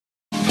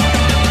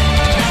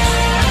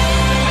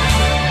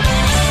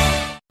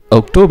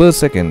October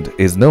 2nd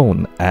is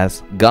known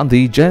as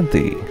Gandhi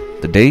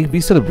Jayanti, the day we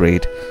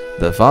celebrate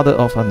the father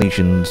of our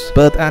nation's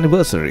birth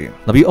anniversary.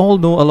 Now, we all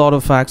know a lot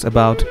of facts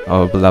about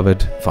our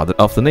beloved father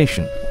of the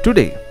nation.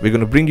 Today, we're going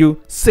to bring you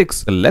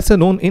 6 lesser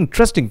known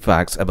interesting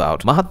facts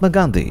about Mahatma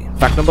Gandhi.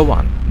 Fact number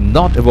 1.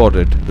 Not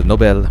awarded the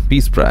Nobel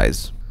Peace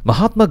Prize.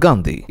 Mahatma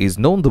Gandhi is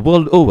known the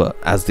world over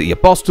as the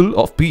apostle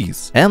of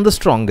peace and the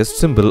strongest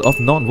symbol of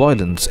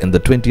non-violence in the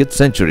 20th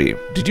century.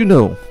 Did you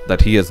know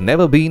that he has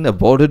never been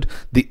awarded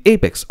the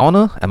apex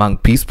honor among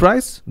Peace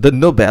Prize, the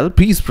Nobel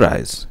Peace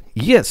Prize?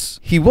 Yes,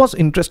 he was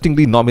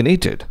interestingly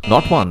nominated,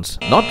 not once,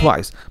 not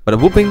twice, but a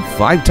whopping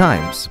 5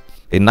 times.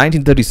 In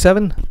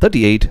 1937,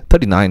 38,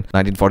 39,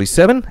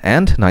 1947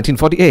 and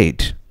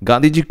 1948.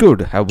 Gandhiji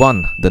could have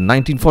won the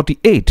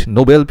 1948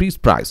 Nobel Peace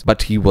Prize,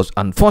 but he was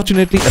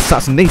unfortunately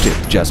assassinated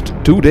just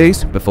 2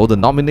 days before the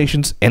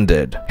nominations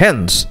ended.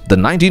 Hence, the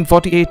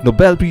 1948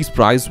 Nobel Peace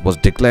Prize was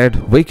declared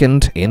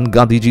vacant in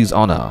Gandhiji's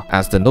honor,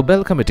 as the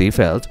Nobel Committee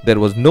felt there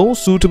was no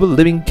suitable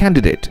living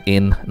candidate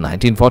in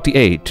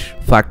 1948.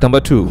 Fact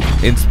number 2.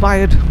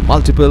 Inspired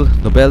multiple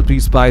Nobel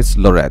Peace Prize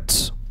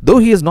laureates. Though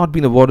he has not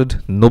been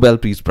awarded Nobel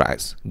Peace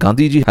Prize,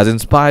 Gandhiji has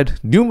inspired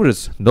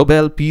numerous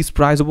Nobel Peace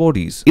Prize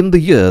awardees in the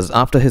years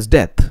after his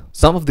death.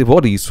 Some of the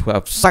awardees who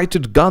have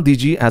cited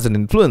Gandhiji as an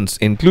influence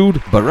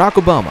include Barack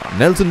Obama,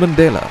 Nelson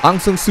Mandela,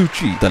 Aung San Suu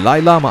Kyi,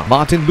 Dalai Lama,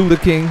 Martin Luther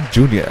King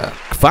Jr.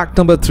 Fact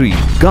number 3.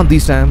 Gandhi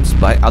stamps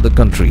by other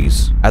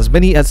countries. As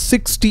many as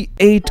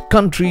 68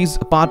 countries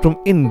apart from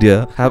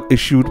India have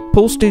issued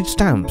postage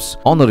stamps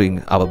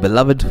honoring our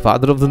beloved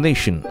father of the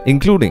nation,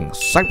 including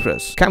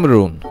Cyprus,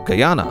 Cameroon,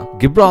 Guyana,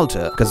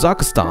 Gibraltar,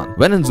 Kazakhstan,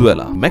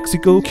 Venezuela,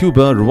 Mexico,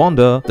 Cuba,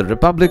 Rwanda, the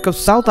Republic of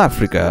South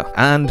Africa,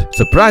 and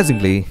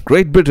surprisingly,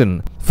 Great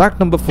Britain. Fact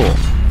number 4.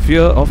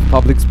 Fear of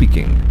public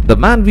speaking. The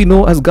man we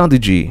know as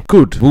Gandhiji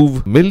could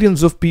move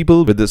millions of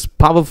people with his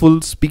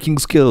powerful speaking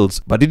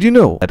skills. But did you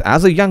know that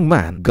as a young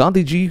man,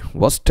 Gandhiji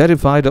was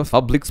terrified of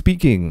public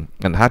speaking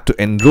and had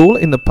to enroll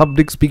in a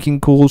public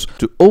speaking course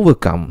to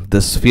overcome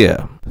this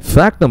fear?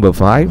 Fact number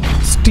 5.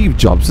 Steve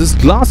Jobs'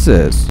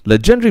 glasses.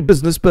 Legendary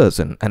business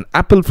person and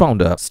Apple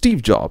founder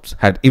Steve Jobs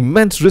had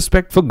immense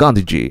respect for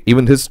Gandhiji.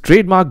 Even his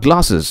trademark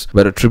glasses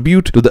were a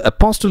tribute to the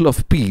apostle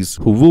of peace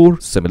who wore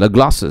similar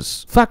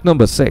glasses. Fact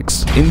number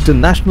 6.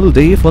 International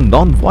Day for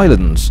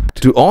Non-Violence.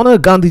 To honor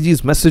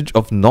Gandhiji's message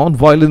of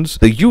non-violence,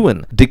 the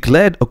UN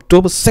declared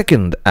October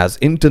 2nd as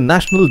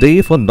International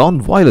Day for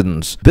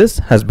Non-Violence. This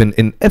has been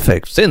in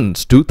effect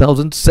since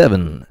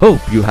 2007.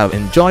 Hope you have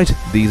enjoyed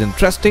these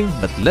interesting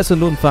but lesser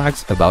known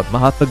facts about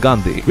Mahatma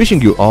Gandhi.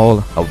 Wishing you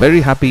all a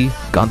very happy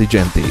Gandhi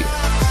Jayanti.